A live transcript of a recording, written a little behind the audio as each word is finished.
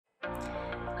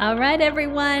All right,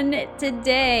 everyone.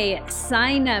 Today,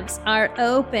 signups are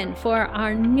open for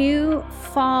our new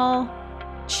fall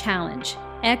challenge.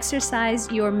 Exercise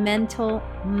your mental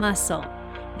muscle.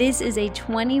 This is a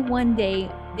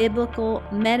 21-day biblical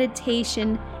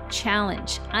meditation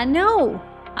challenge. I know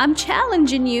I'm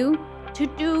challenging you to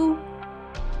do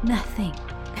nothing,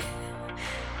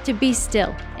 to be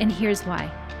still. And here's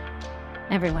why.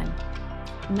 Everyone,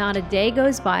 not a day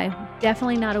goes by,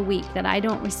 definitely not a week, that I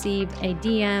don't receive a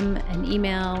DM, an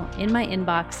email in my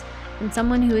inbox from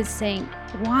someone who is saying,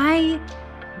 why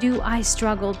do I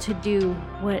struggle to do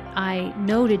what I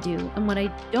know to do and what I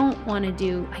don't want to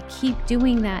do? I keep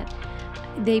doing that.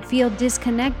 They feel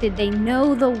disconnected. They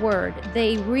know the word.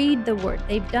 They read the word.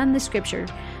 They've done the scripture.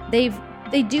 They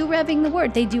do revving the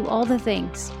word. They do all the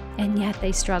things, and yet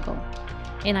they struggle.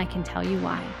 And I can tell you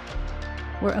why.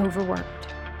 We're overworked.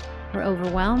 We're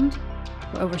overwhelmed,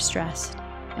 we're overstressed,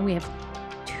 and we have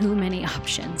too many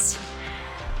options.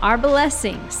 Our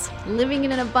blessings, living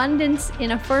in an abundance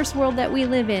in a first world that we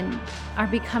live in, are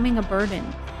becoming a burden,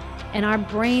 and our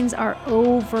brains are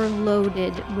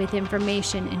overloaded with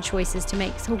information and choices to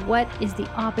make. So what is the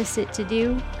opposite to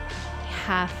do? We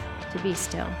have to be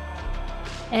still.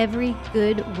 Every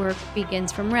good work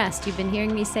begins from rest. You've been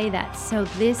hearing me say that. So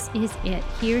this is it.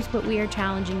 Here's what we are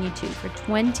challenging you to. For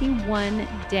 21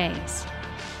 days,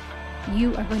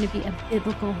 you are going to be a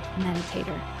biblical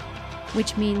meditator,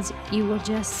 which means you will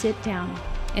just sit down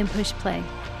and push play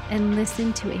and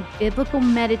listen to a biblical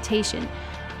meditation.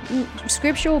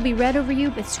 Scripture will be read over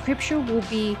you, but scripture will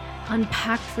be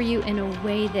unpacked for you in a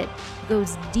way that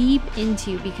goes deep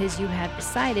into you because you have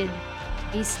decided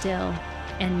to be still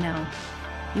and know.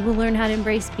 You will learn how to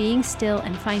embrace being still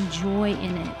and find joy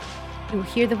in it. You will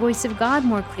hear the voice of God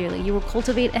more clearly. You will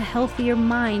cultivate a healthier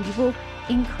mind. You will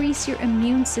increase your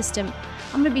immune system.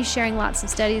 I'm going to be sharing lots of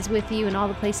studies with you and all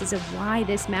the places of why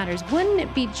this matters. Wouldn't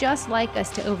it be just like us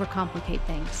to overcomplicate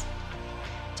things?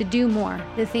 To do more,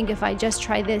 to think if I just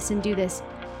try this and do this,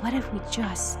 what if we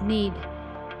just need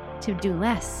to do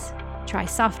less, try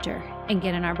softer, and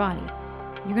get in our body?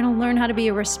 You're going to learn how to be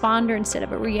a responder instead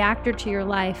of a reactor to your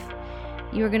life.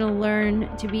 You are going to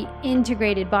learn to be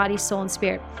integrated body, soul, and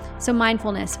spirit. So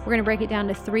mindfulness, we're going to break it down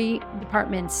to 3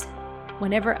 departments.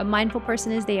 Whenever a mindful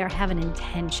person is, they have an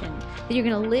intention. That you're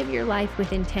going to live your life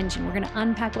with intention. We're going to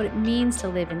unpack what it means to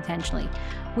live intentionally.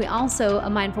 We also, a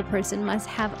mindful person must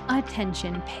have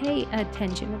attention, pay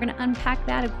attention. We're going to unpack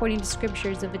that according to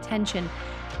scriptures of attention.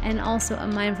 And also a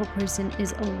mindful person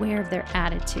is aware of their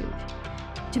attitude.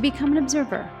 To become an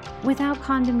observer without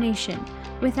condemnation,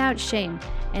 without shame.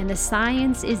 And the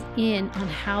science is in on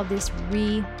how this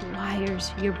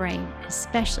rewires your brain,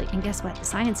 especially, and guess what? The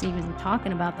science is even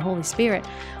talking about the Holy Spirit.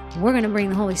 We're going to bring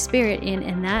the Holy Spirit in,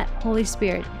 and that Holy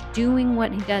Spirit doing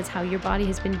what he does, how your body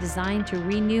has been designed to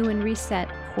renew and reset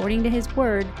according to his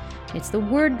word. It's the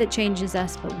word that changes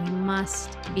us, but we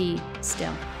must be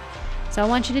still. So I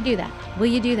want you to do that. Will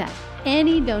you do that?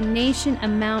 Any donation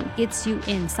amount gets you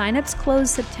in. Signups close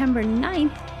September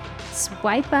 9th.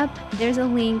 Swipe up. There's a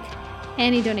link.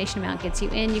 Any donation amount gets you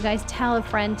in. You guys tell a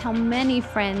friend, tell many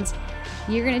friends.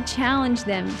 You're going to challenge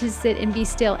them to sit and be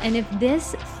still. And if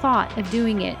this thought of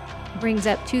doing it brings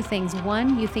up 2 things.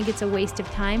 1, you think it's a waste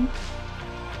of time,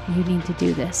 you need to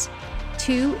do this.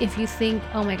 2, if you think,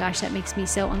 oh my gosh, that makes me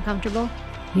so uncomfortable,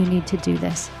 you need to do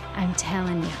this. I'm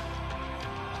telling you.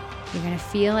 You're going to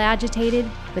feel agitated,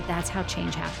 but that's how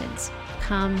change happens.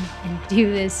 Come and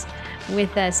do this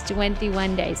with us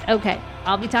 21 days. Okay,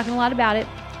 I'll be talking a lot about it.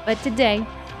 But today,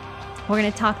 we're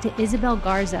going to talk to Isabel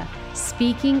Garza,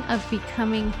 speaking of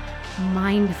becoming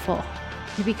mindful,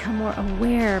 to become more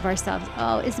aware of ourselves.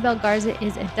 Oh, Isabel Garza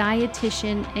is a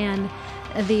dietitian and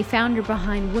the founder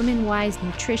behind Women Wise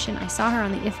Nutrition. I saw her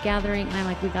on the IF Gathering, and I'm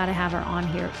like, we got to have her on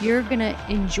here. You're going to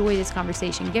enjoy this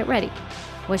conversation. Get ready.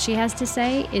 What she has to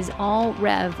say is all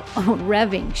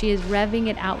revving. She is revving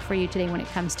it out for you today when it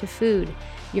comes to food,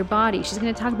 your body. She's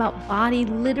going to talk about body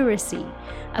literacy,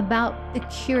 about the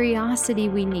curiosity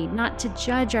we need, not to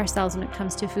judge ourselves when it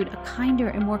comes to food, a kinder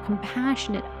and more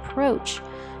compassionate approach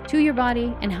to your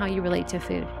body and how you relate to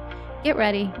food. Get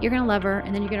ready. You're going to love her,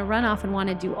 and then you're going to run off and want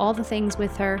to do all the things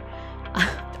with her.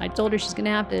 I told her she's going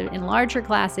to have to enlarge her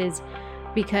classes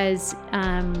because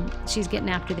she's getting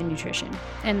after the nutrition.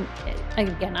 And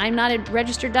again, I'm not a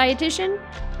registered dietitian,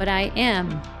 but I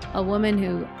am a woman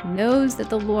who knows that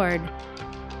the Lord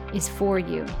is for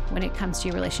you when it comes to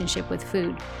your relationship with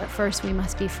food. But first, we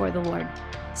must be for the Lord.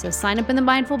 So sign up in the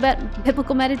Mindful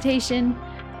Biblical Meditation,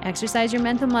 exercise your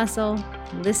mental muscle,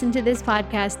 listen to this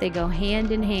podcast. They go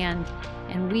hand in hand.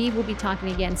 and we will be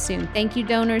talking again soon. Thank you,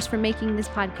 donors, for making this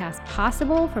podcast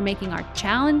possible, for making our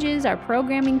challenges, our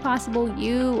programming possible.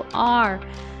 You are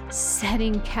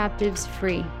setting captives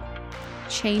free,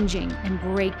 changing and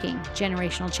breaking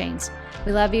generational chains.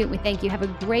 We love you. We thank you. Have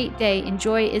a great day.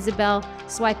 Enjoy Isabel.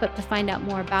 Swipe up to find out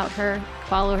more about her.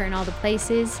 Follow her in all the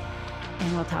places.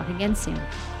 And we'll talk again soon.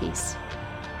 Peace.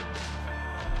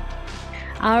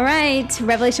 All right,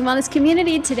 Revelation Wellness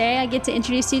Community. Today I get to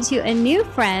introduce you to a new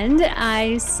friend.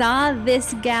 I saw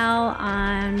this gal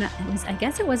on, I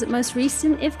guess it was the most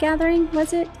recent IF Gathering,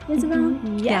 was it, Isabel?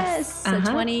 Mm-hmm. Yes. So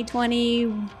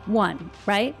 2021,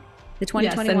 right? The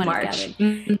 2021 yes, in March.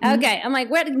 Gathering. Okay, I'm like,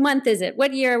 what month is it?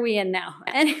 What year are we in now?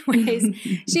 Anyways,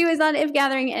 she was on IF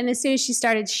Gathering, and as soon as she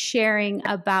started sharing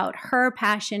about her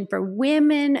passion for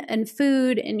women and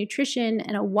food and nutrition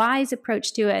and a wise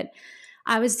approach to it,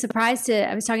 I was surprised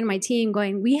I was talking to my team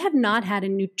going, we have not had a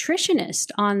nutritionist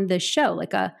on the show,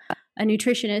 like a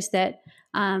nutritionist that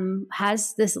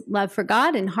has this love for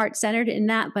God and heart-centered in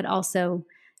that, but also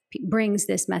brings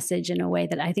this message in a way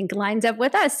that I think lines up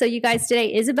with us. So you guys,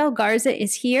 today, Isabel Garza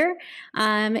is here.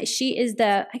 She is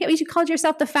I guess you called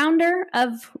yourself the founder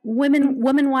of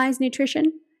Woman Wise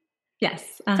Nutrition?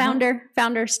 Yes. Founder,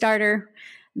 starter,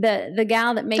 the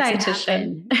gal that makes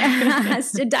dietitian. It happen.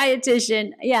 A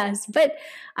dietitian, yes. But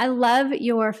I love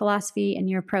your philosophy and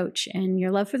your approach and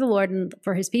your love for the Lord and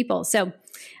for his people. So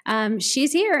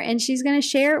she's here and she's going to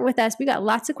share it with us. We got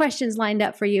lots of questions lined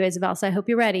up for you, Isabel. So I hope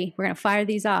you're ready. We're going to fire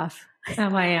these off.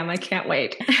 Oh, I am. I can't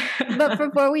wait. But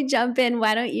before we jump in,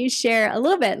 why don't you share a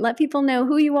little bit? Let people know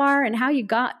who you are and how you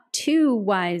got to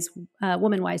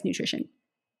Woman Wise Nutrition.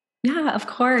 Yeah, of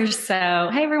course. So,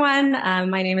 hey everyone,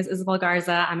 my name is Isabel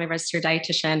Garza. I'm a registered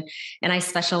dietitian, and I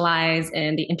specialize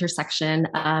in the intersection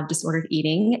of disordered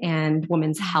eating and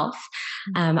women's health.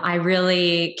 I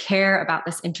really care about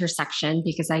this intersection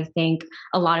because I think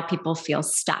a lot of people feel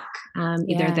stuck.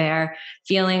 Either they're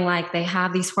feeling like they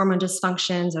have these hormone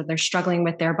dysfunctions or they're struggling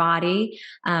with their body,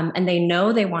 and they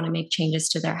know they want to make changes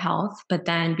to their health, but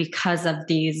then because of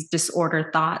these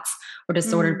disordered thoughts or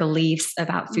disordered beliefs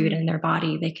about food in their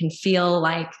body, they can feel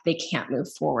like they can't move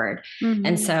forward.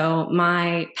 And so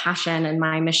my passion and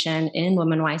my mission in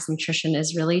Woman Wise Nutrition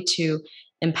is really to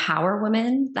empower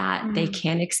women that they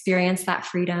can experience that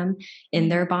freedom in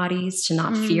their bodies, to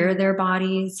not fear their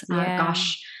bodies.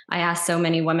 Gosh, I ask so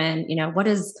many women, what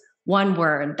is one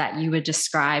word that you would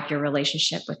describe your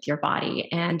relationship with your body?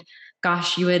 And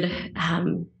gosh, you would,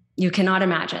 you cannot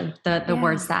imagine the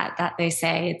words that they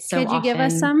say. It's so Could you often, give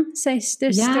us some? Throw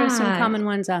some common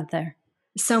ones out there.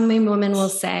 So many women will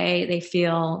say they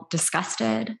feel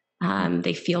disgusted.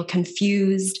 They feel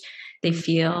confused. They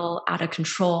feel out of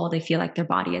control. They feel like their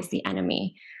body is the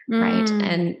enemy, right?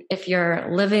 And if you're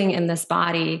living in this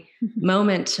body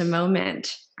moment to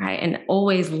moment, right, and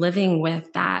always living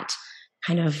with that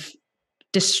kind of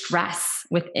distress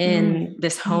within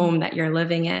this home that you're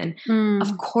living in,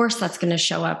 of course, that's going to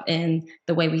show up in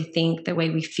the way we think, the way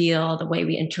we feel, the way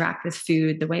we interact with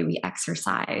food, the way we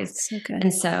exercise. So good.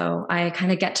 And so I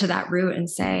kind of get to that root and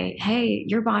say, hey,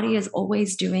 your body is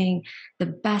always doing the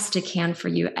best it can for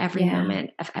you every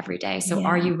moment of every day. So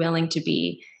are you willing to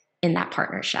be in that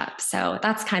partnership? So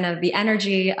that's kind of the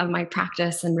energy of my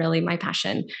practice and really my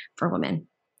passion for women.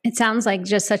 It sounds like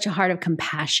just such a heart of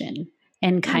compassion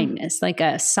and kindness, like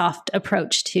a soft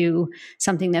approach to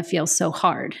something that feels so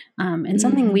hard, and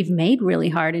something we've made really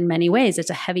hard in many ways.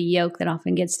 It's a heavy yoke that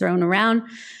often gets thrown around.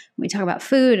 We talk about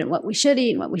food and what we should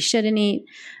eat and what we shouldn't eat.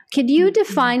 Could you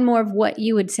define more of what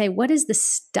you would say? What is the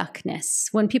stuckness?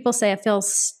 When people say I feel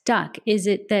stuck, is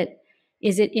it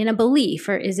in a belief,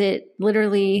 or is it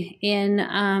literally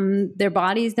in their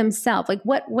bodies themselves? Like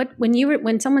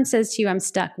when someone says to you, I'm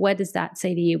stuck, what does that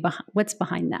say to you? What's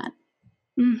behind that?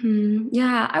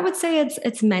 Yeah, I would say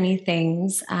it's many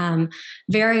things.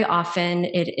 Very often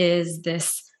it is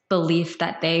this belief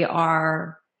that they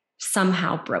are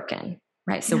somehow broken,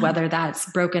 right? So whether that's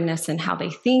brokenness in how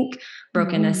they think,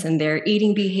 brokenness in their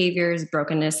eating behaviors,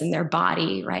 brokenness in their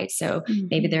body, right? So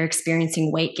maybe they're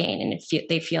experiencing weight gain and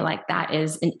they feel like that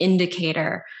is an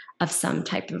indicator of some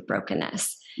type of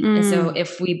brokenness. And so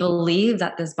if we believe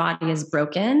that this body is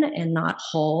broken and not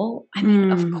whole, I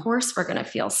mean, of course we're going to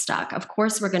feel stuck. Of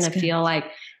course we're going to feel like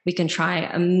we can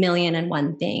try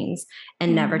 1,000,001 things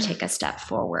and never take a step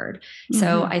forward.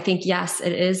 So I think, yes,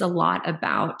 it is a lot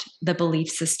about the belief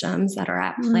systems that are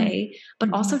at play,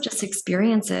 but also just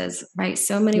experiences, right?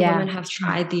 So many women have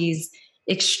tried these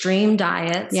extreme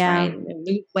diets, right?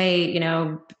 Lose weight,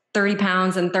 30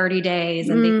 pounds in 30 days.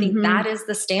 And they think that is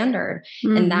the standard.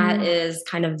 And that is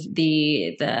kind of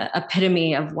the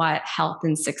epitome of what health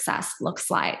and success looks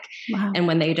like. Wow. And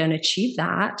when they don't achieve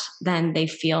that, then they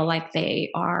feel like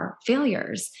they are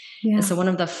failures. Yeah. And so one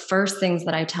of the first things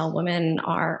that I tell women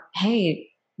are, hey,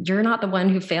 you're not the one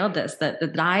who failed this.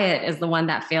 The diet is the one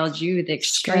that failed you. The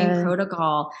extreme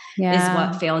protocol is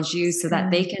what failed you, so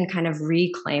that they can kind of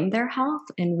reclaim their health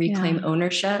and reclaim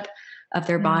ownership of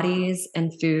their bodies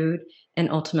and food, and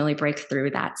ultimately break through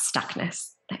that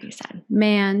stuckness that you said.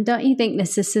 Man, don't you think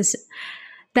this is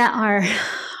that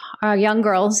our young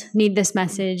girls need this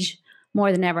message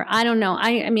more than ever? I don't know.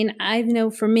 I mean, I know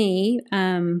for me,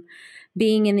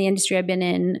 being in the industry I've been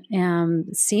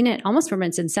in, seen it almost from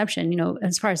its inception,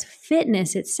 as far as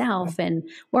fitness itself and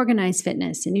organized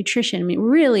fitness and nutrition. I mean,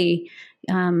 really,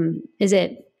 is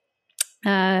it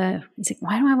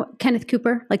Kenneth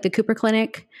Cooper, like the Cooper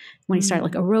Clinic, when he started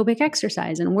like aerobic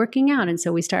exercise and working out. And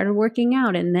so we started working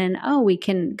out, and then, we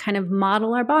can kind of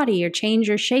model our body or change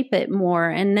or shape it more.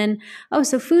 And then,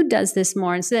 so food does this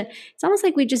more. And so it's almost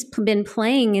like we've just been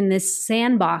playing in this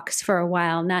sandbox for a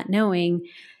while, not knowing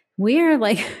we're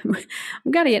like, we've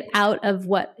got to get out of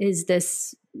what is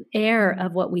this air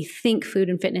of what we think food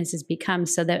and fitness has become,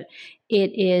 so that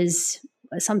it is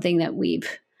something that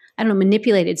we've,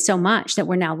 manipulated so much that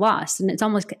we're now lost. And it's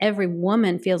almost every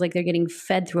woman feels like they're getting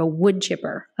fed through a wood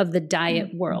chipper of the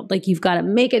diet world. Like, you've got to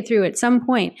make it through at some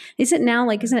point. Isn't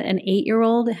it an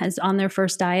 8-year-old has on their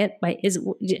first diet?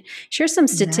 Share some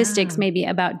statistics maybe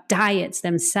about diets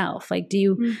themselves. Like,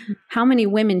 how many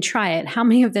women try it? How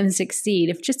many of them succeed?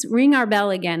 If just ring our bell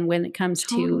again when it comes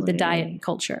to the diet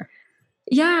culture.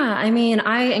 Yeah. I mean,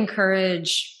 I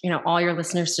encourage, all your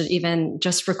listeners to even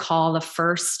just recall the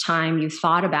first time you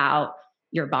thought about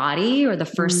your body, or the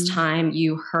first time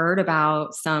you heard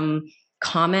about some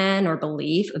comment or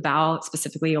belief about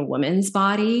specifically a woman's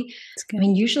body. I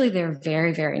mean, usually they're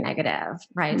very, very negative,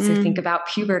 right? So think about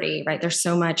puberty, right? There's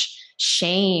so much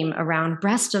shame around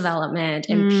breast development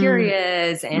and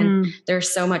periods, and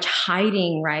there's so much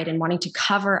hiding, right? And wanting to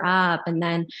cover up. And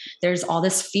then there's all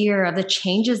this fear of the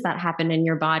changes that happen in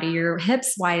your body, your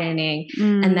hips widening,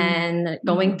 and then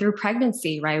going through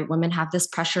pregnancy, right? Women have this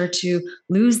pressure to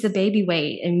lose the baby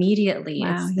weight immediately.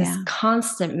 Wow, it's this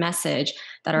constant message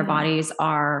that our bodies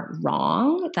are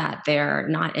wrong, that they're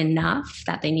not enough,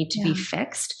 that they need to be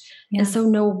fixed. And so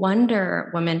no wonder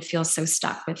women feel so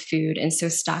stuck with food and so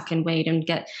stuck in weight, and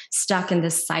get stuck in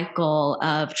this cycle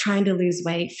of trying to lose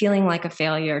weight, feeling like a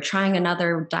failure, trying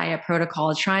another diet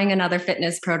protocol, trying another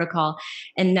fitness protocol,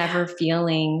 and never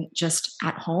feeling just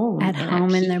at home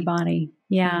in their body.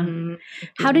 Yeah.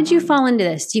 How did you fall into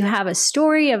this? Do you have a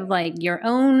story of like your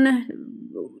own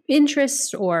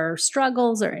interests or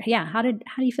struggles, or how do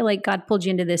you feel like God pulled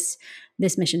you into this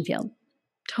mission field?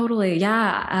 Totally.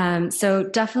 Yeah. So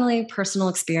definitely personal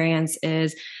experience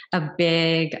is a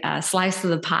big slice of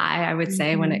the pie, I would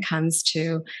say, when it comes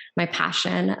to my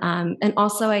passion. And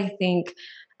also, I think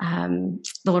the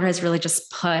Lord has really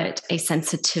just put a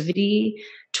sensitivity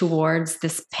towards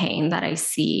this pain that I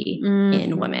see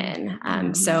in women.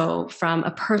 So from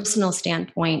a personal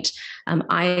standpoint,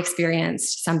 I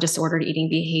experienced some disordered eating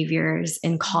behaviors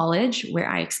in college, where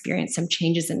I experienced some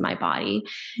changes in my body,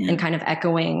 and kind of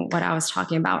echoing what I was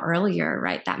talking about earlier,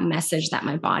 right? That message that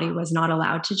my body was not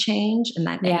allowed to change, and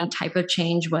that any type of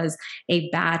change was a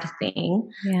bad thing,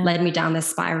 led me down this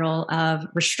spiral of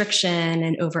restriction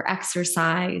and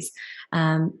overexercise.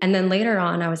 And then later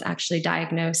on, I was actually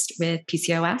diagnosed with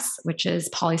PCOS, which is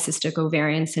polycystic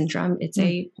ovarian syndrome. It's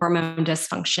a hormone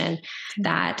dysfunction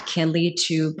that can lead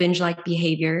to binge-like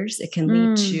behaviors. It can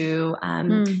lead to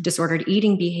disordered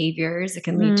eating behaviors. It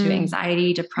can lead to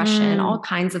anxiety, depression, all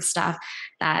kinds of stuff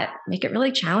that make it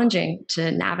really challenging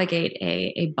to navigate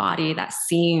a body that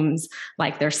seems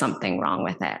like there's something wrong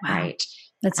with it, right?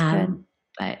 That's good.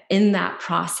 But in that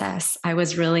process, I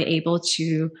was really able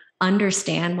to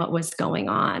understand what was going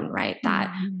on, right?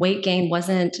 That weight gain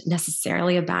wasn't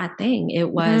necessarily a bad thing. It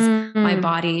was my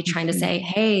body trying to say,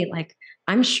 hey, like,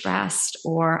 I'm stressed,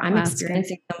 or I'm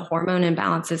experiencing some hormone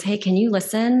imbalances. Hey, can you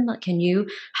listen? Can you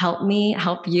help me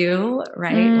help you?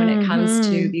 Right. When it comes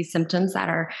to these symptoms that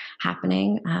are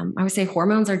happening, I would say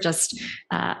hormones are just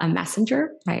a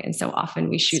messenger, right? And so often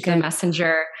we shoot the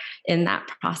messenger in that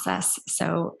process.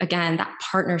 So again, that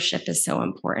partnership is so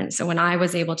important. So when I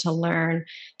was able to learn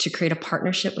to create a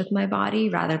partnership with my body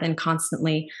rather than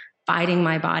constantly fighting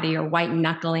my body or white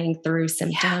knuckling through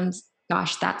symptoms,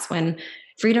 gosh, that's when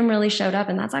freedom really showed up.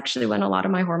 And that's actually when a lot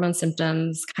of my hormone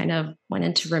symptoms kind of went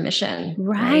into remission.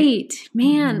 Right.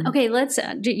 Man. Okay. Let's,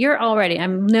 you're already, I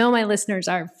know my listeners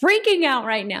are freaking out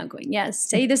right now going, yes,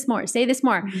 say this more, say this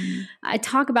more. I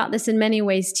talk about this in many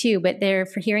ways too, but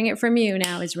for hearing it from you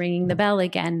now is ringing the bell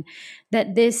again,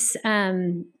 that this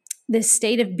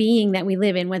state of being that we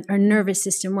live in with our nervous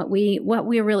system, what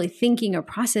we're really thinking or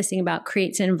processing about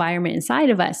creates an environment inside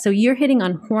of us. So you're hitting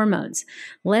on hormones.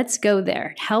 Let's go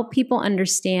there. Help people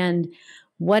understand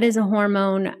what is a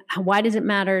hormone? Why does it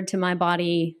matter to my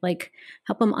body? Like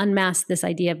help them unmask this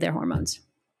idea of their hormones.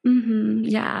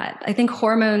 Yeah. I think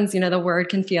hormones, the word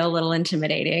can feel a little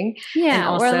intimidating. Yeah. And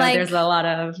also there's a lot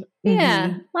of,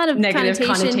 a lot of negative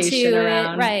connotation to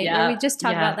around. It. Right. Yeah. We just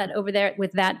talk about that over there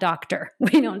with that doctor.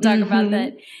 We don't talk about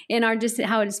that in just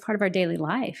how it is part of our daily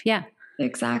life. Yeah.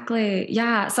 Exactly.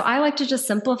 Yeah. So I like to just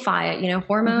simplify it.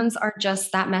 Hormones are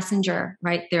just that messenger,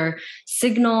 right? They're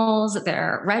signals,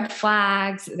 they're red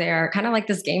flags, they're kind of like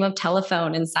this game of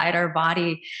telephone inside our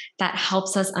body that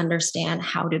helps us understand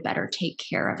how to better take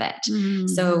care of it.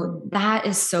 So that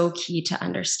is so key to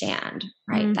understand,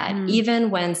 right? That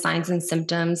even when signs and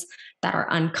symptoms that are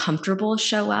uncomfortable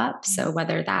show up, so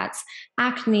whether that's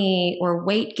acne or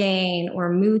weight gain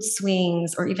or mood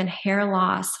swings or even hair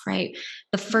loss, right?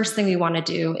 The first thing we want to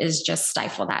do is just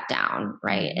stifle that down,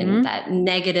 right? And that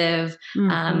negative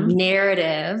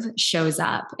narrative shows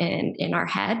up in our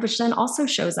head, which then also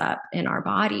shows up in our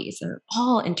bodies. They're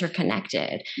all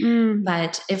interconnected.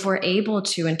 But if we're able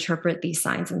to interpret these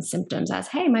signs and symptoms as,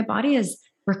 hey, my body is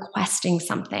requesting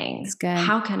something.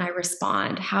 How can I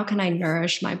respond? How can I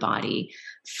nourish my body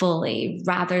fully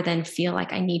rather than feel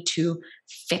like I need to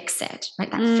fix it, right?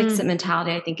 That fix it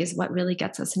mentality, I think, is what really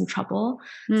gets us in trouble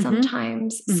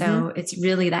sometimes. So it's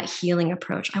really that healing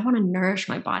approach. I want to nourish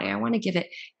my body. I want to give it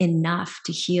enough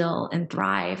to heal and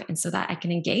thrive. And so that I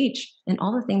can engage in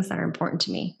all the things that are important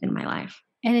to me in my life.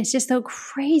 And it's just so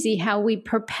crazy how we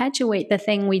perpetuate the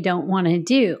thing we don't want to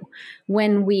do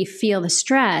when we feel the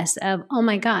stress of, oh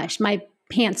my gosh, my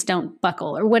pants don't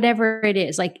buckle or whatever it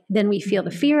is. Like then we feel the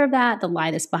fear of that, the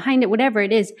lie that's behind it, whatever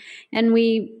it is. And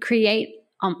we create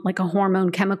like a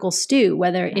hormone chemical stew,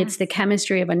 whether it's the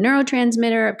chemistry of a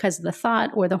neurotransmitter because of the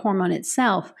thought or the hormone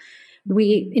itself.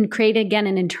 We create again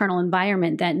an internal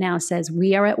environment that now says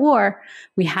we are at war,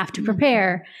 we have to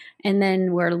prepare. And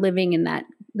then we're living in that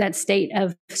state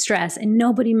of stress and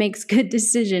nobody makes good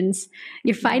decisions.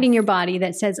 You're fighting your body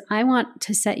that says, I want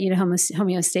to set you to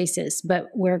homeostasis, but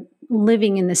we're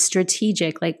living in the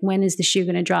strategic, like when is the shoe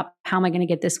going to drop? How am I going to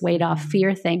get this weight off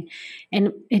fear thing?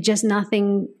 And I just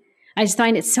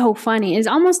find it so funny. It's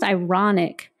almost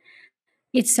ironic.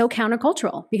 It's so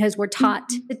countercultural because we're taught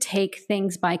to take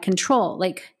things by control.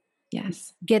 Like,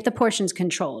 get the portions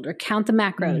controlled or count the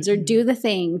macros or do the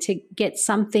thing to get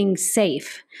something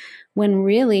safe. When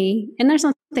really, and there's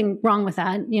nothing wrong with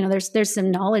that. There's some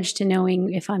knowledge to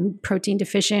knowing if I'm protein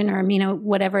deficient or amino,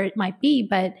 whatever it might be,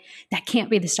 but that can't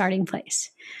be the starting place.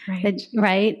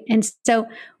 Right. And so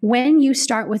when you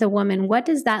start with a woman, what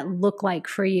does that look like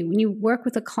for you? When you work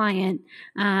with a client,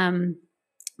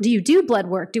 do you do blood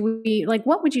work?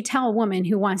 What would you tell a woman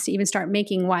who wants to even start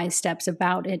making wise steps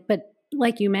about it? But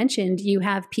like you mentioned, you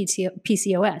have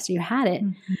PCOS, you had it.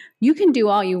 You can do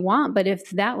all you want, but if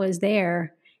that was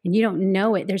there, and you don't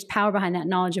know it, there's power behind that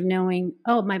knowledge of knowing,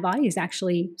 oh, my body is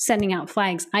actually sending out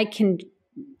flags. I can't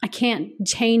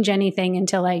change anything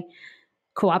until I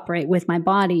cooperate with my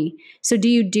body. So do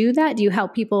you do that? Do you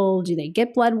help people? Do they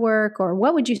get blood work? Or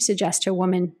what would you suggest to a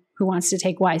woman who wants to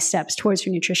take wise steps towards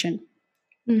her nutrition?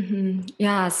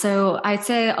 Yeah. So I'd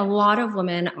say a lot of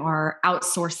women are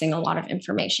outsourcing a lot of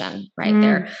information, right?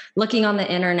 They're looking on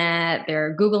the internet,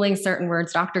 they're Googling certain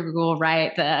words, Dr. Google,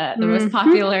 right? The most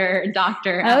popular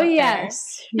doctor out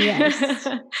yes.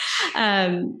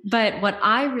 But what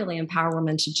I really empower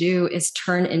women to do is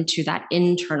turn into that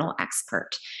internal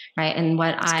expert, right? And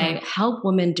what I help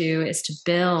women do is to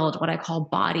build what I call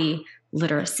body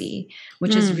literacy,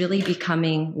 which is really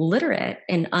becoming literate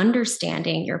in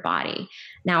understanding your body.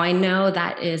 Now, I know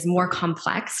that is more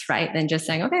complex, right, than just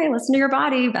saying, okay, listen to your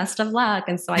body, best of luck.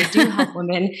 And so I do help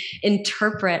women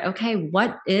interpret, okay,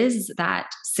 what is that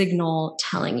signal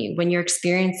telling you when you're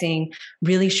experiencing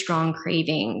really strong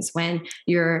cravings, when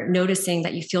you're noticing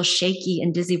that you feel shaky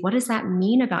and dizzy? What does that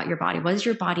mean about your body? What is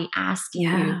your body asking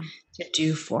you to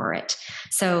do for it?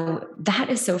 So that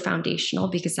is so foundational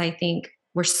because I think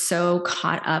we're so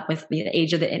caught up with the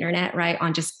age of the internet, right?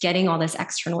 On just getting all this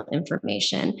external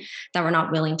information that we're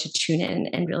not willing to tune in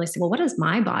and really say, well, what is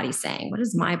my body saying? What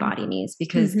does my body needs?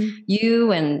 Because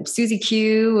you and Susie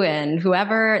Q and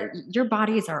whoever, your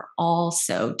bodies are all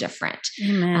so different.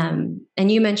 And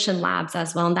you mentioned labs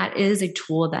as well. And that is a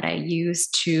tool that I use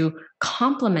to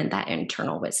complement that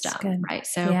internal wisdom, right?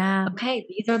 So, okay,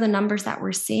 these are the numbers that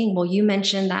we're seeing. Well, you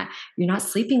mentioned that you're not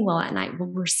sleeping well at night. Well,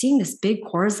 we're seeing this big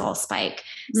cortisol spike.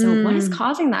 So what is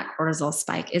causing that cortisol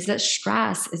spike? Is it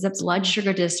stress? Is it blood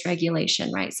sugar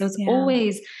dysregulation, right? So it's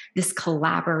always this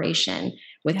collaboration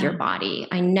with your body.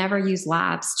 I never use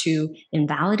labs to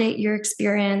invalidate your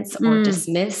experience or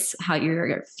dismiss how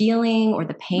you're feeling or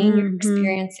the pain you're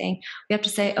experiencing. We have to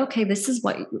say, okay, this is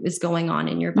what is going on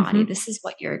in your body. This is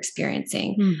what you're experiencing.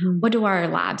 What do our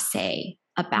labs say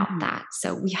about that?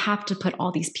 So we have to put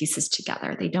all these pieces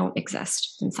together. They don't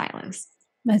exist in silos.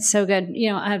 That's so good. You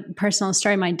know, a personal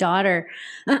story, my daughter,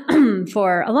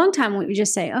 for a long time, we would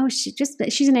just say, oh,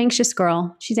 she's an anxious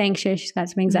girl. She's anxious. She's got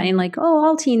some anxiety. And like, oh,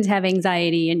 all teens have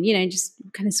anxiety. And, you know, just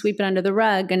kind of sweep it under the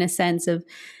rug in a sense of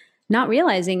not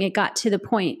realizing it got to the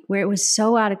point where it was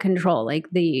so out of control. Like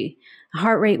the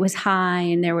heart rate was high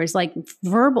and there was like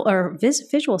verbal or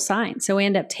visual signs. So we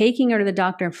ended up taking her to the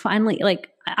doctor. Finally, like,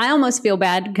 I almost feel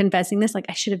bad confessing this. Like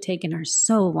I should have taken her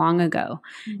so long ago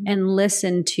and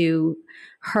listened to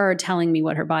her telling me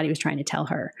what her body was trying to tell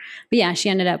her. But yeah, she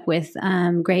ended up with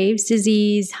Graves'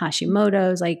 disease,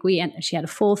 Hashimoto's. Like she had a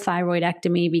full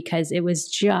thyroidectomy because it was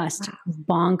just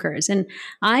bonkers. And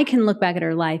I can look back at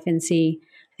her life and see,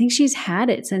 I think she's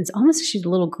had it since almost she's a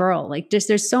little girl. Like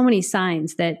there's so many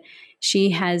signs that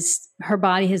her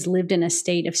body has lived in a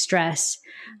state of stress.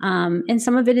 And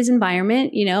some of it is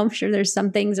environment. You know, I'm sure there's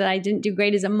some things that I didn't do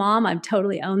great as a mom. I've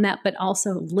totally owned that, but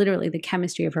also literally the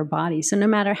chemistry of her body. So no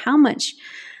matter how much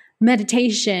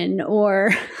meditation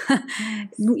or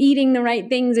eating the right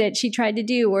things that she tried to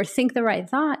do or think the right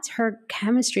thoughts, her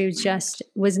chemistry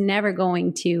was never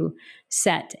going to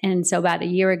set. And so about a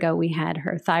year ago, we had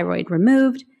her thyroid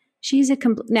removed.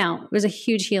 Now it was a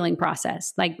huge healing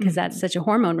process, like, cause that's such a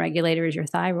hormone regulator is your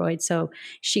thyroid. So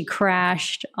she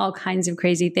crashed, all kinds of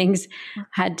crazy things,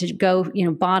 had to go, you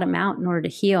know, bottom out in order to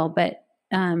heal. But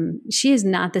she is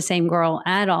not the same girl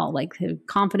at all. Like the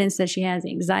confidence that she has,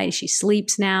 the anxiety, she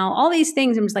sleeps now, all these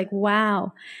things. I'm just like,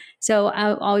 wow. So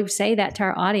I always say that to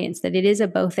our audience, that it is a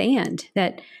both and,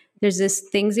 that there's this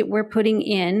things that we're putting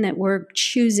in that we're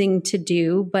choosing to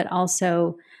do, but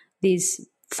also these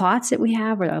thoughts that we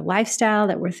have or the lifestyle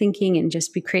that we're thinking, and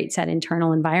just creates that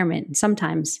internal environment. And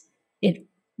sometimes it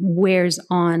wears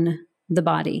on the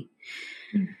body.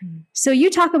 So you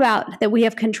talk about that we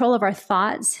have control of our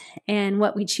thoughts and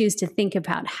what we choose to think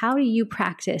about. How do you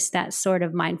practice that sort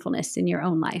of mindfulness in your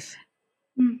own life?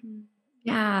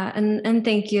 Yeah. And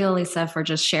thank you, Elisa, for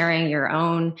just sharing your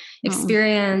own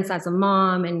experience as a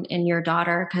mom and your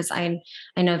daughter, because I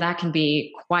know that can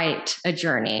be quite a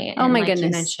journey. Oh, and my like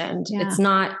goodness. you mentioned, it's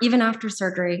not, even after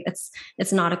surgery,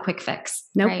 it's not a quick fix,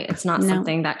 right? It's not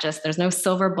something that there's no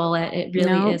silver bullet. It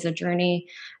really is a journey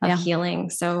of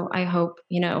healing. So I hope,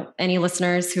 you know, any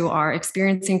listeners who are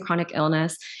experiencing chronic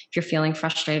illness, if you're feeling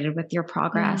frustrated with your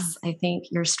progress, I think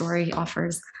your story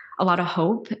offers a lot of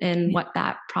hope in what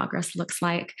that progress looks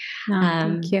like.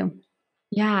 Thank you.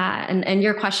 Yeah. And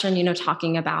your question, you know,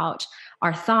 talking about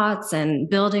our thoughts and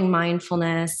building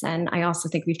mindfulness. And I also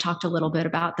think we've talked a little bit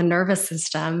about the nervous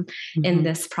system in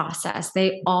this process.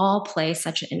 They all play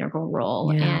such an integral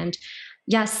role. And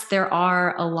yes, there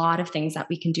are a lot of things that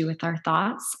we can do with our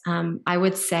thoughts. I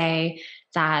would say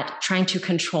that trying to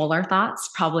control our thoughts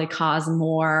probably cause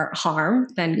more harm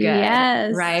than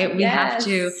good, right? We have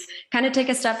to kind of take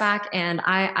a step back, and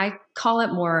I call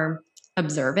it more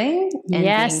observing and being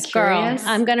curious. Girl,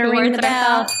 I'm going to ring the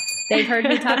bell. They've heard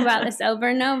me talk about this over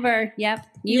and over. Yep.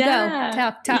 You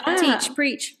go. Talk, teach,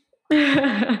 preach.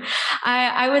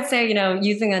 I would say, you know,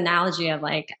 using an analogy of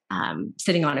like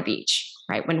sitting on a beach,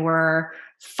 right? When we're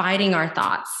fighting our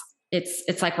thoughts,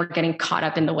 it's like we're getting caught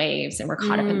up in the waves and we're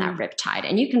caught up in that riptide,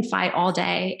 and you can fight all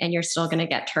day and you're still going to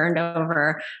get turned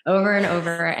over and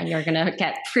over, and you're going to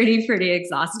get pretty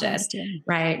exhausted,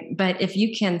 right? But if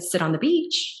you can sit on the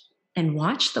beach and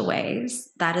watch the waves,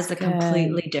 that is a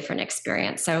completely different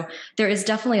experience. So there is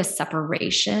definitely a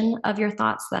separation of your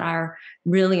thoughts that are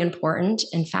really important.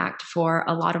 In fact, for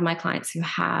a lot of my clients who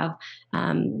have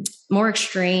more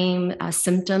extreme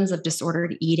symptoms of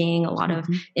disordered eating, a lot of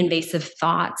invasive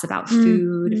thoughts about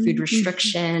food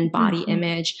restriction, body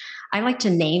image, I like to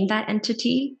name that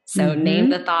entity. So name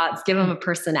the thoughts, give them a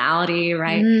personality,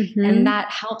 right? Mm-hmm. And that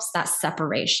helps that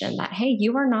separation that, hey,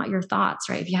 you are not your thoughts,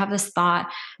 right? If you have this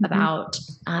thought about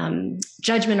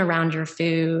judgment around your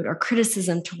food or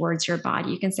criticism towards your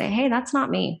body, you can say, hey, that's not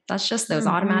me. That's just those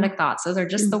automatic thoughts. Those are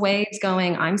just the waves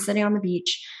going, I'm sitting on the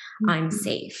beach, I'm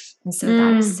safe. And so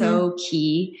that is so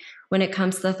key when it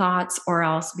comes to the thoughts, or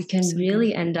else we can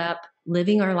really end up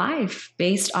living our life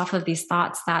based off of these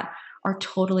thoughts that are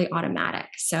totally automatic.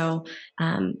 So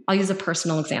I'll use a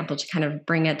personal example to kind of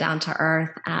bring it down to earth.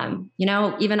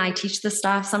 Even I teach this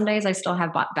stuff. Some days I still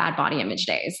have bad body image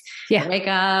days. Yeah. I wake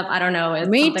up, I don't know.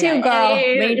 Me too, girl.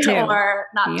 Me too. Or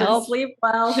not to sleep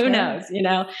well. Who knows,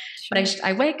 Sure. But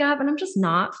I wake up and I'm just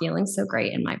not feeling so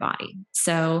great in my body.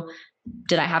 So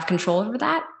did I have control over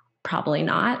that? Probably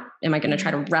not. Am I going to try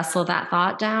to wrestle that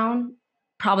thought down?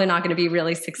 Probably not going to be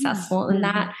really successful in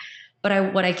that.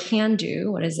 But what I can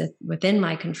do, what is within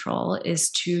my control, is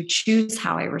to choose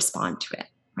how I respond to it,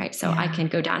 right? So I can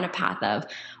go down a path of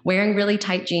wearing really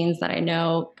tight jeans that I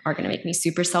know are going to make me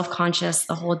super self-conscious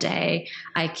the whole day.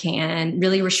 I can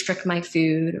really restrict my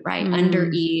food, right?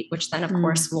 Undereat, which then of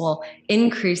course will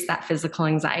increase that physical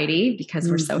anxiety because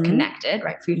we're so connected,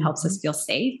 right? Food helps us feel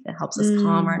safe. It helps us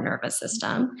calm our nervous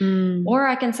system. Or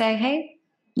I can say, hey,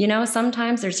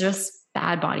 sometimes there's just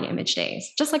bad body image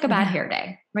days, just like a bad hair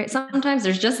day, right? Sometimes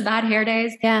there's just bad hair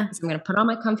days. Yeah. So I'm going to put on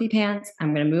my comfy pants.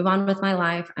 I'm going to move on with my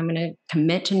life. I'm going to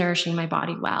commit to nourishing my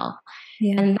body well.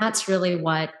 Yeah. And that's really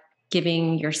what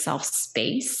giving yourself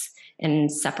space and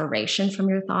separation from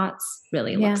your thoughts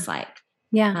really looks like.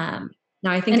 Yeah.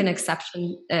 Now, I think an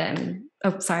exception,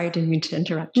 sorry, I didn't mean to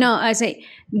interrupt you. No, I say,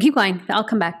 keep going. I'll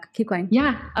come back. Keep going.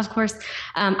 Yeah, of course.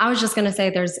 I was just going to say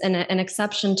there's an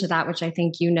exception to that, which I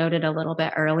think you noted a little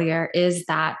bit earlier, is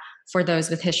that for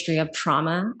those with history of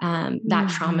trauma,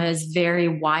 that trauma is very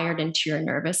wired into your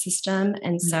nervous system.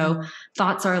 And so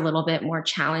thoughts are a little bit more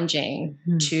challenging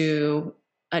to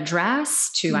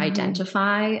address, to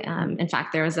identify. In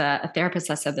fact, there was a therapist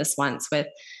that said this once with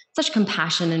such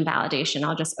compassion and validation.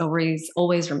 I'll just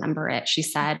always remember it. She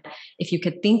said, if you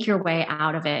could think your way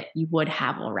out of it, you would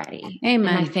have already.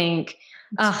 Amen. And I think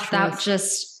that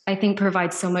just, I think,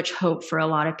 provides so much hope for a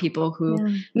lot of people who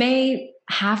may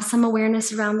have some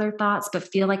awareness around their thoughts, but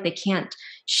feel like they can't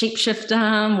shapeshift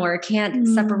them or can't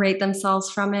separate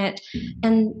themselves from it.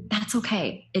 And that's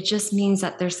okay. It just means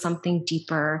that there's something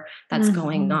deeper that's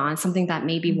going on, something that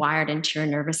may be wired into your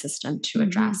nervous system to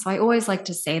address. So I always like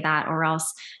to say that, or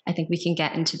else I think we can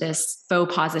get into this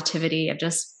faux positivity of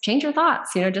just change your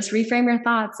thoughts, just reframe your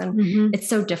thoughts. And it's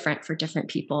so different for different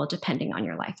people depending on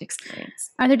your life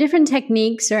experience. Are there different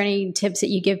techniques or any tips that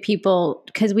you give people?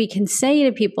 Because we can say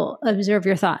to people, observe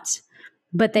your thoughts,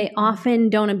 but they often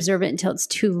don't observe it until it's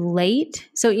too late.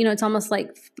 So, it's almost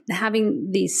like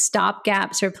having these stop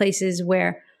gaps or places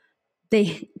where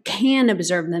they can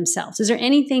observe themselves. Is there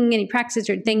any practices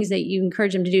or things that you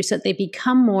encourage them to do so that they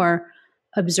become more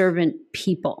observant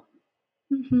people?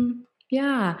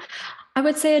 Yeah. I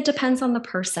would say it depends on the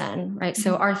person, right?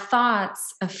 So our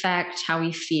thoughts affect how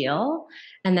we feel,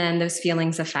 and then those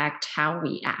feelings affect how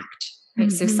we act. Right?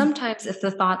 So sometimes if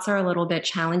the thoughts are a little bit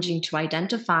challenging to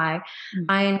identify,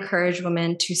 I encourage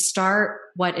women to start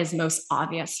what is most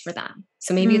obvious for them.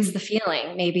 So maybe it's the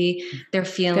feeling. Maybe they're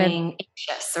feeling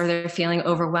anxious or they're feeling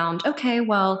overwhelmed. Okay,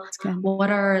 well, what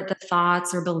are the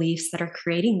thoughts or beliefs that are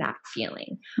creating that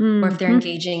feeling? Or if they're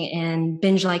engaging in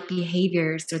binge-like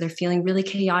behaviors or they're feeling really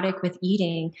chaotic with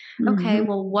eating, okay,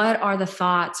 well, what are the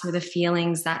thoughts or the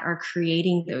feelings that are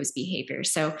creating those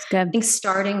behaviors? So I think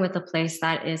starting with a place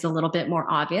that is a little bit more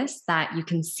obvious, that you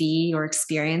can see or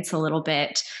experience a little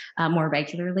bit more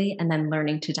regularly, and then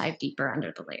learning to dive deeper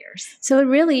under the layers. So it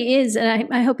really is, and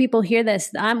I hope people hear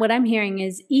this. What I'm hearing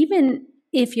is, even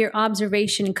if your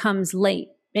observation comes late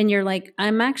and you're like,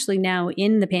 I'm actually now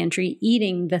in the pantry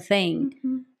eating the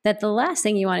thing, that the last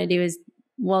thing you want to do is,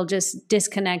 well, just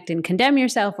disconnect and condemn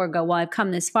yourself or go, well, I've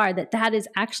come this far. That is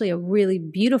actually a really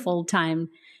beautiful time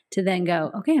to then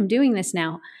go, okay, I'm doing this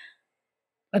now.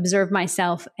 Observe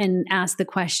myself and ask the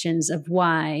questions of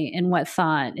why and what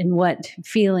thought and what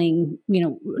feeling,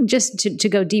 just to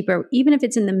go deeper, even if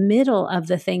it's in the middle of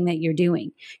the thing that you're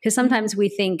doing. Because sometimes we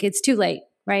think it's too late,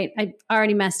 right? I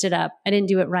already messed it up. I didn't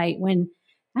do it right. When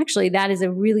actually that is a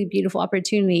really beautiful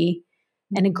opportunity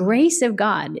and a grace of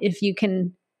God. If you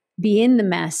can be in the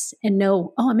mess and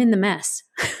know, oh, I'm in the mess.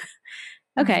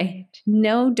 Okay.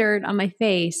 No dirt on my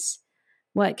face.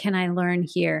 What can I learn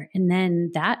here? And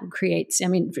then that creates,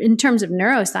 in terms of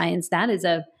neuroscience, that is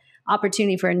a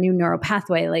opportunity for a new neural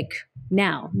pathway, like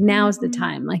now's the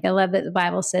time. Like, I love that the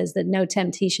Bible says that no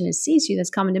temptation has seized you that's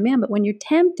common to man, but when you're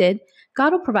tempted,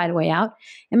 God will provide a way out.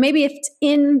 And maybe if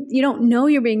you don't know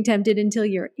you're being tempted until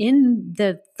you're in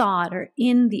the thought or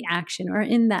in the action or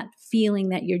in that feeling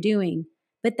that you're doing.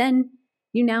 But then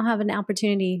you now have an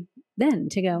opportunity then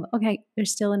to go, okay,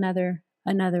 there's still another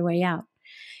way out.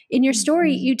 In your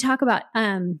story, you talk about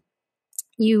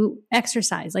you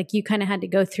exercise, like you kind of had to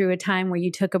go through a time where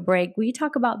you took a break. Will you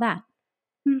talk about that?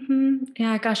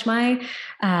 Yeah, gosh, my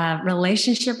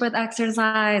relationship with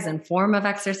exercise and form of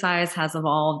exercise has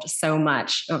evolved so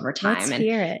much over time. Let's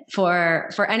hear it.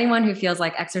 For anyone who feels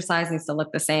like exercise needs to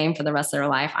look the same for the rest of their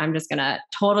life, I'm just going to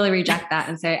totally reject that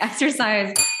and say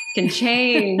exercise can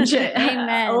change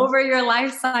over your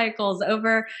life cycles,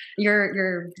 over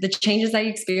the changes that you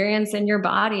experience in your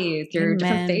body through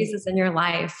different phases in your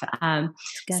life.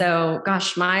 So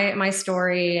gosh, my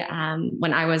story,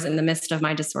 when I was in the midst of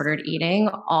my disordered eating,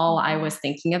 all I was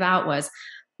thinking about was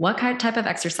what type of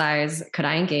exercise could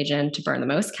I engage in to burn the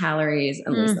most calories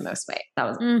and lose the most weight? That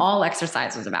was all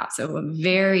exercise was about. So a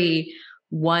very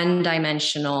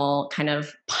one-dimensional kind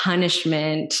of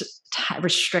punishment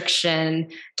restriction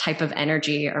type of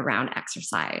energy around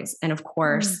exercise. And of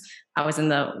course, I was in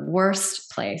the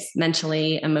worst place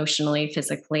mentally, emotionally,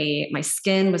 physically. My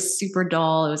skin was super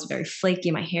dull. It was very flaky.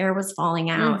 My hair was falling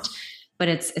out. But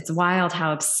it's wild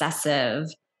how obsessive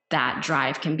that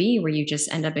drive can be, where you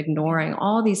just end up ignoring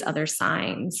all these other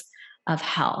signs of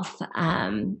health.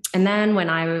 And then when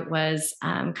I was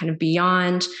kind of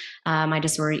beyond my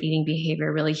disordered eating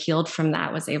behavior, really healed from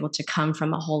that, was able to come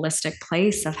from a holistic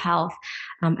place of health.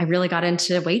 I really got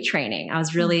into weight training. I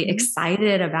was really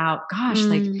excited about, gosh,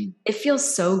 like it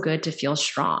feels so good to feel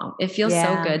strong. It feels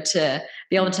so good to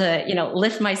be able to,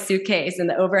 lift my suitcase in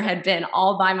the overhead bin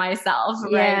all by myself,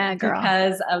 right?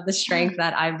 Because of the strength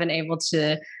that I've been able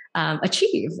to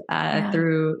achieve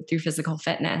through physical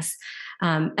fitness.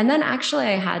 And then actually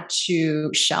I had to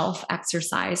shelf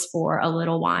exercise for a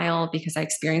little while because I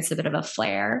experienced a bit of a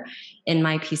flare in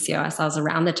my PCOS. I was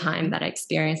around the time that I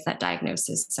experienced that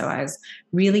diagnosis. So I was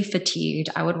really fatigued.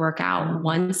 I would work out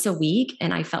once a week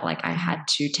and I felt like I had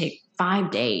to take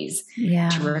 5 days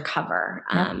to recover.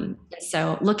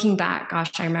 So looking back,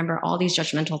 gosh, I remember all these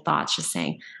judgmental thoughts just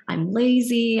saying, I'm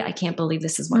lazy. I can't believe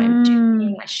this is what I'm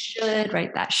doing. I should,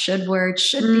 right? That should word,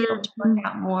 should be able to work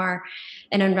out more.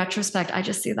 And in retrospect, I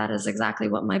just see that as exactly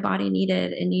what my body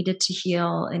needed. It needed to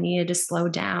heal. It needed to slow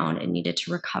down. It needed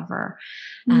to recover.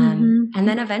 And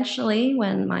then eventually,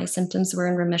 when my symptoms were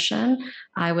in remission,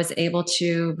 I was able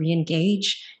to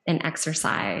re-engage in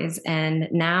exercise. And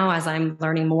now, as I'm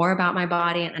learning more about my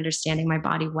body and understanding my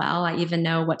body well, I even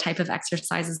know what type of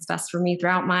exercise is best for me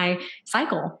throughout my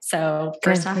cycle. So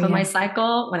first half of my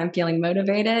cycle, when I'm feeling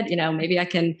motivated, maybe I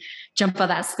can jump on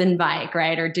that spin bike,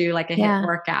 right? Or do like a HIIT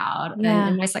workout. And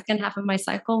in my second half of my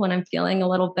cycle, when I'm feeling a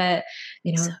little bit,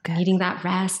 needing that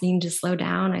rest, needing to slow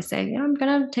down, I say, I'm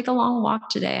going to take a long walk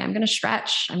today. I'm going to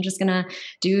stretch. I'm just going to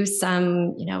do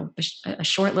some, a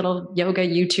short little yoga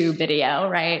YouTube video,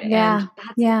 right? And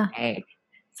that's okay.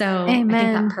 So I think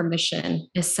that permission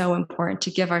is so important,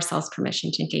 to give ourselves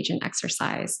permission to engage in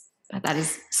exercise that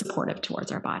is supportive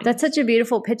towards our body. That's such a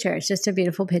beautiful picture. It's just a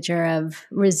beautiful picture of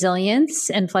resilience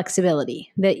and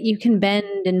flexibility, that you can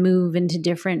bend and move into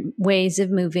different ways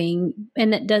of moving,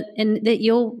 and that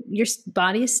your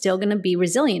body is still going to be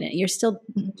resilient. You're still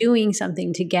doing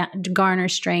something to garner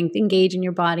strength, engage in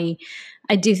your body.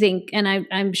 I do think, and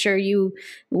I'm sure you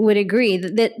would agree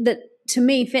that to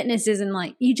me, fitness isn't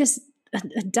like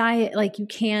a diet. Like, you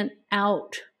can't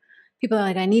people are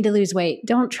like, I need to lose weight.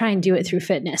 Don't try and do it through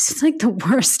fitness. It's like the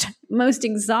worst, most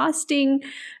exhausting,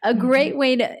 a great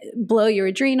way to blow your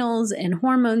adrenals and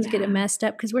hormones get messed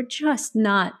up, because we're just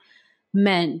not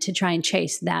meant to try and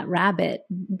chase that rabbit.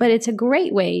 But it's a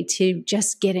great way to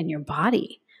just get in your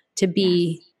body, to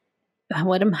be,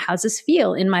 how's this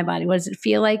feel in my body? What does it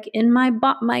feel like in my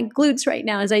glutes right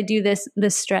now as I do this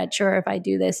stretch, or if I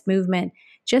do this movement?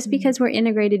 Just because we're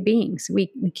integrated beings,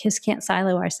 we just can't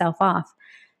silo ourselves off.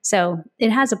 So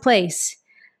it has a place,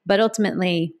 but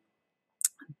ultimately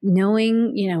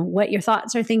knowing, what your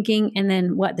thoughts are thinking, and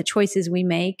then what the choices we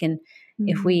make. And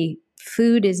if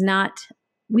food is not,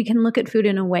 we can look at food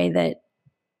in a way that,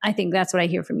 I think that's what I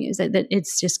hear from you, is that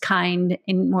it's just kind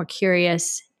and more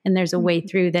curious. And there's a way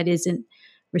through that isn't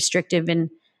restrictive and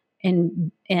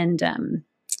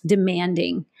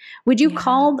demanding. Would you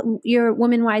call your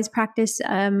Woman Wise practice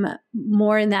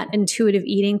more in that intuitive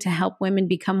eating, to help women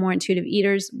become more intuitive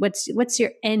eaters? What's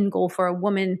your end goal for a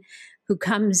woman who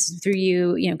comes to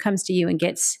you and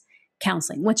gets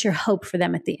counseling? What's your hope for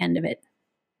them at the end of it?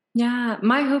 Yeah,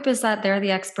 my hope is that they're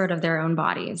the expert of their own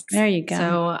bodies. There you go.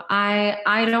 So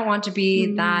I don't want to be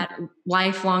Mm. that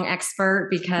lifelong expert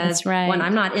because That's right. when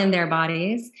I'm not in their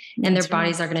bodies and That's their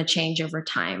bodies right. are going to change over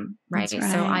time, right?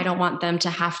 That's So I right. don't want them to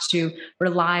have to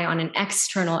rely on an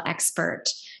external expert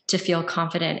to feel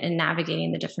confident in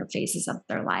navigating the different phases of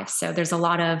their life. So there's a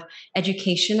lot of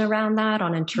education around that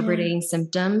on interpreting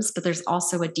symptoms, but there's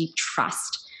also a deep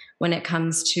trust when it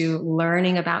comes to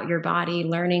learning about your body,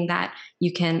 learning that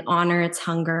you can honor its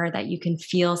hunger, that you can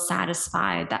feel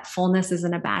satisfied, that fullness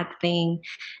isn't a bad thing,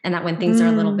 and that when things are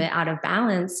a little bit out of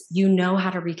balance, you know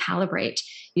how to recalibrate.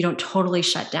 You don't totally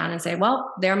shut down and say,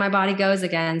 well, there my body goes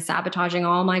again, sabotaging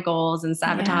all my goals and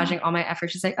sabotaging all my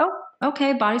efforts. You say, oh,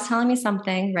 okay, body's telling me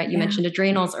something, right? You mentioned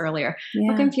adrenals earlier.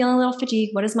 Okay, I'm feeling a little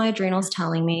fatigued. What is my adrenals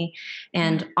telling me?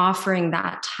 And offering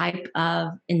that type of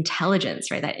intelligence,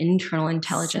 right? That internal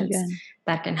intelligence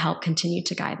that can help continue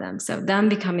to guide them. So them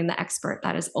becoming the expert,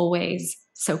 that is always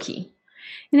so key.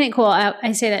 Isn't it cool?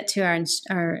 I say that to our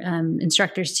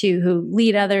instructors too, who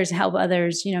lead others, help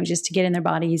others, just to get in their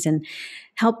bodies and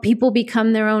help people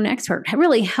become their own expert.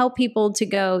 Really help people to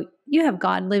go, you have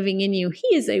God living in you.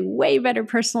 He is a way better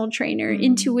personal trainer.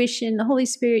 Intuition, the Holy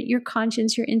Spirit, your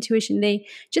conscience, your intuition,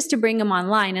 just to bring them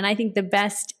online. And I think the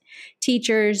best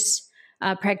teachers,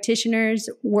 practitioners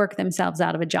work themselves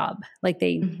out of a job. Like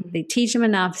they teach them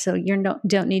enough so you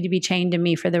don't need to be chained to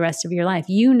me for the rest of your life.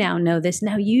 You now know this.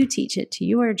 Now you teach it to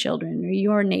your children or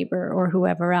your neighbor or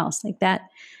whoever else. Like that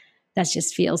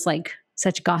just feels like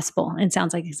such gospel and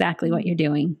sounds like exactly what you're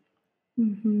doing.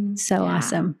 So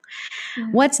awesome.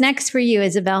 What's next for you,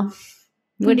 Isabel?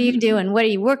 What are you doing? What are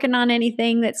you working on?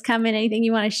 Anything that's coming? Anything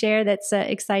you want to share that's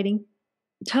exciting?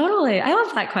 Totally. I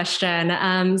love that question.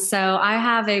 So I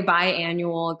have a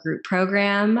biannual group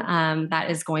program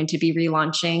that is going to be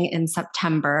relaunching in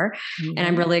September. And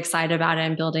I'm really excited about it.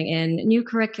 I'm building in new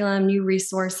curriculum, new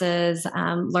resources,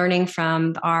 learning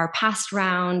from our past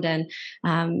round and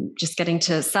just getting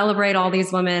to celebrate all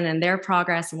these women and their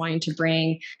progress and wanting to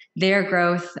bring their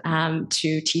growth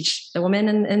to teach the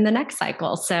women in the next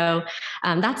cycle. So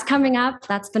that's coming up.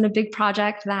 That's been a big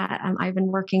project that I've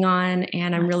been working on.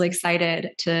 And I'm really excited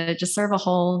to just serve a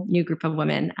whole new group of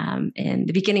women in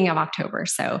the beginning of October.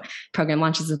 So program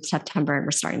launches in September and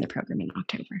we're starting the program in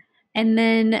October. And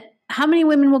then how many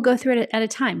women will go through it at a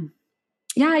time?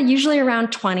 Yeah, usually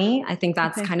around 20. I think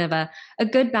that's kind of a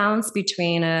good balance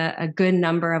between a good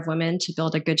number of women to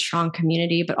build a good, strong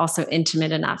community, but also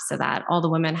intimate enough so that all the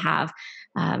women have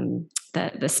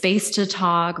the space to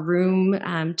talk, room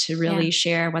to really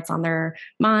share what's on their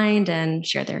mind and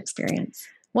share their experience.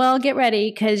 Well, get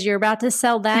ready because you're about to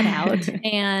sell that out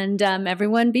and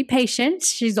everyone be patient.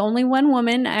 She's only one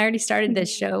woman. I already started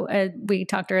this show. We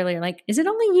talked earlier, like, is it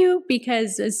only you?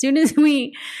 Because as soon as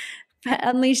we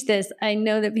unleash this, I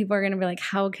know that people are going to be like,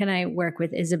 how can I work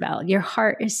with Isabel? Your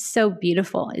heart is so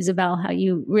beautiful, Isabel, how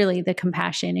you really, the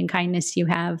compassion and kindness you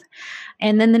have.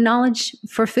 And then the knowledge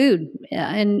for food.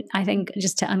 And I think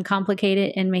just to uncomplicate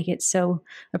it and make it so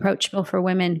approachable for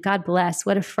women, God bless.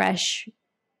 What a fresh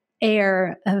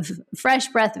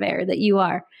breath of air that you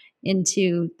are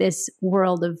into this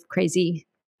world of crazy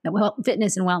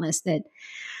fitness and wellness that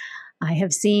I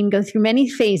have seen go through many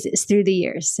phases through the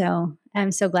years. So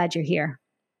I'm so glad you're here.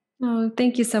 Oh,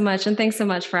 thank you so much. And thanks so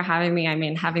much for having me. I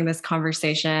mean, having this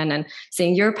conversation and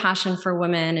seeing your passion for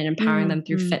women and empowering them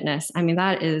through fitness. I mean,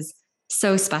 that is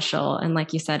so special. And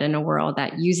like you said, in a world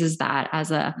that uses that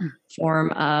as a form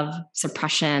of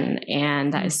suppression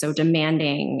and that is so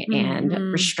demanding and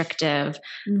restrictive,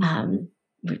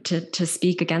 to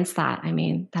speak against that, I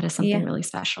mean, that is something really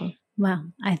special. Well,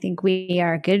 I think we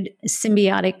are a good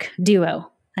symbiotic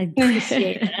duo. I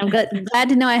appreciate it. I'm glad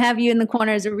to know I have you in the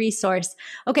corner as a resource.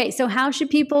 Okay, so how should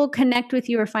people connect with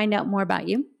you or find out more about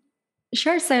you?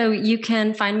 Sure. So you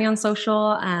can find me on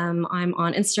social. I'm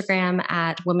on Instagram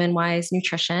at Women Wise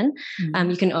Nutrition.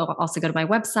 You can also go to my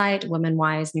website,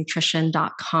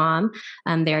 womenwisenutrition.com.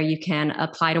 There you can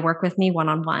apply to work with me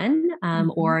one-on-one,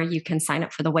 or you can sign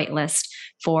up for the wait list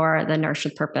for the Nourish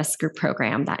with Purpose group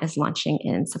program that is launching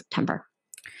in September.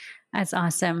 That's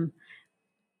awesome.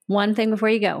 One thing before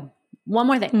you go. One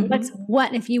more thing.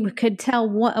 What if you could tell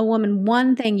a woman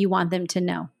one thing you want them to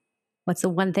know? What's the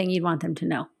one thing you'd want them to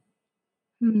know?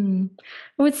 I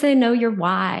would say know your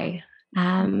why.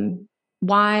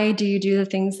 Why do you do the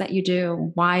things that you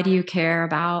do? Why do you care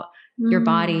about your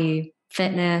body,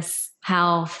 fitness,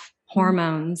 health,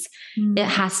 hormones? It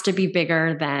has to be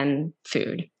bigger than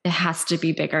food. It has to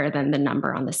be bigger than the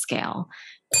number on the scale.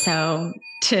 So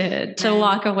to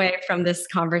walk away from this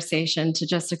conversation, to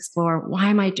just explore, why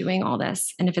am I doing all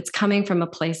this? And if it's coming from a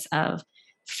place of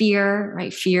fear,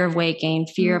 right? Fear of weight gain,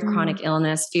 fear of chronic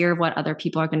illness, fear of what other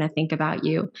people are going to think about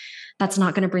you. That's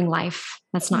not going to bring life.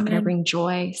 That's not going to bring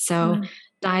joy. So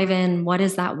dive in. What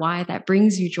is that why that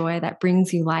brings you joy, that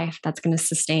brings you life, that's going to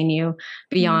sustain you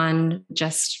beyond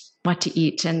just what to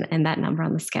eat and that number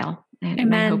on the scale.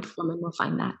 And I hope women will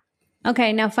find that.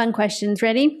 Okay, now fun questions.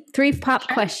 Ready? 3 pop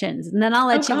questions, and then I'll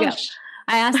let you go.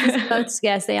 I asked this to both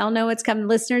guests. They all know what's coming.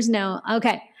 Listeners know.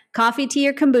 Okay, coffee, tea,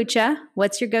 or kombucha?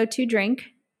 What's your go-to drink?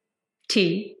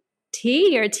 Tea.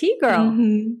 Tea? You're a tea girl.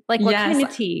 Like what kind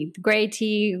of tea? Gray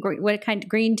tea? What kind?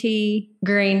 Green tea?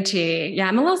 Green tea. Yeah,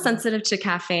 I'm a little sensitive to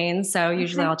caffeine, so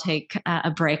usually I'll take a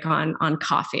break on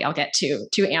coffee. I'll get too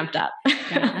amped up.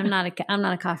 Yeah, I'm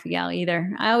not a coffee gal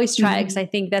either. I always try because I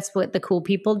think that's what the cool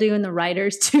people do and the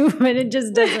writers do, but it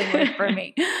just doesn't work for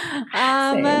me.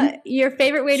 Your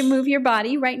favorite way to move your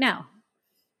body right now?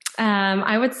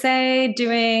 I would say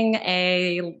doing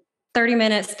a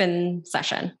 30-minute spin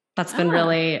session. That's been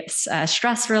really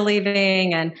stress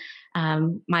relieving, and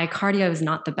my cardio is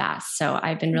not the best. So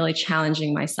I've been really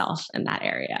challenging myself in that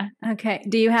area. Okay.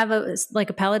 Do you have a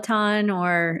Peloton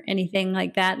or anything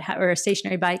like that, or a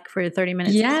stationary bike for 30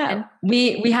 minutes? Yeah,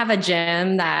 we have a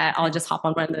gym that I'll just hop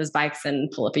on one of those bikes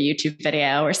and pull up a YouTube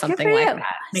video or something like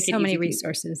that. Make so many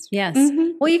resources. Yes.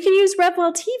 Well, you can use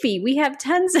Revwell TV. We have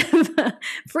tons of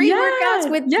free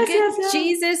workouts with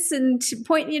Jesus and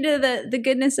pointing you to the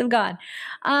goodness of God.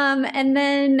 And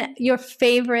then your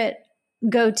favorite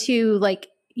go-to like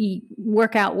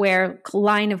workout wear,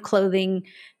 line of clothing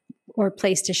or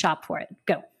place to shop for it.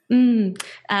 Go.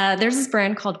 There's this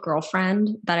brand called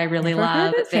Girlfriend that I really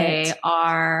love. They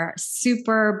are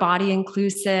super body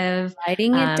inclusive.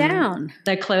 Writing it down.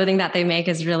 The clothing that they make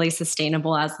is really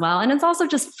sustainable as well. And it's also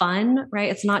just fun, right?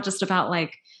 It's not just about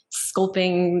like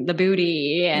sculpting the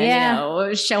booty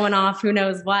and showing off who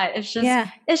knows what.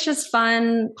 It's just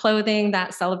fun clothing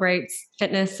that celebrates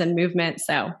fitness and movement.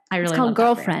 So I really love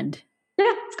Girlfriend.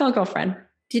 Yeah, it's called Girlfriend.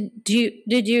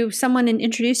 Did someone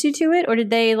introduce you to it, or did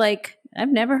they like? I've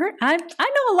never heard. I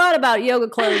know a lot about yoga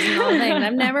clothes and all things.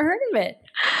 I've never heard of it.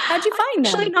 How'd you find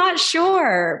them? Actually, not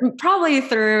sure. Probably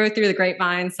through the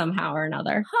grapevine somehow or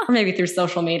another, or maybe through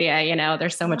social media. You know,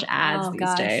 there's so much ads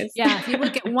these days. Yeah, if you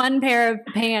look at one pair of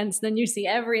pants, then you see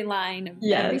every line of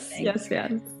everything. Yes.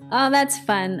 Oh, that's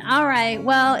fun. All right.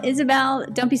 Well, Isabel,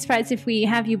 don't be surprised if we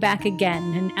have you back again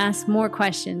and ask more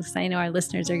questions, because I know our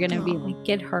listeners are going to be like,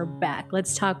 get her back.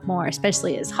 Let's talk more,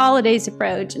 especially as holidays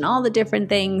approach and all the different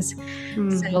things.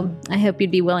 So I hope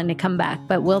you'd be willing to come back,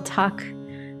 but we'll talk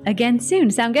again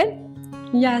soon. Sound good?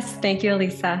 Yes. Thank you,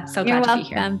 Elisa. So glad to be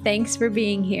here. You're welcome. Thanks for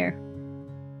being here.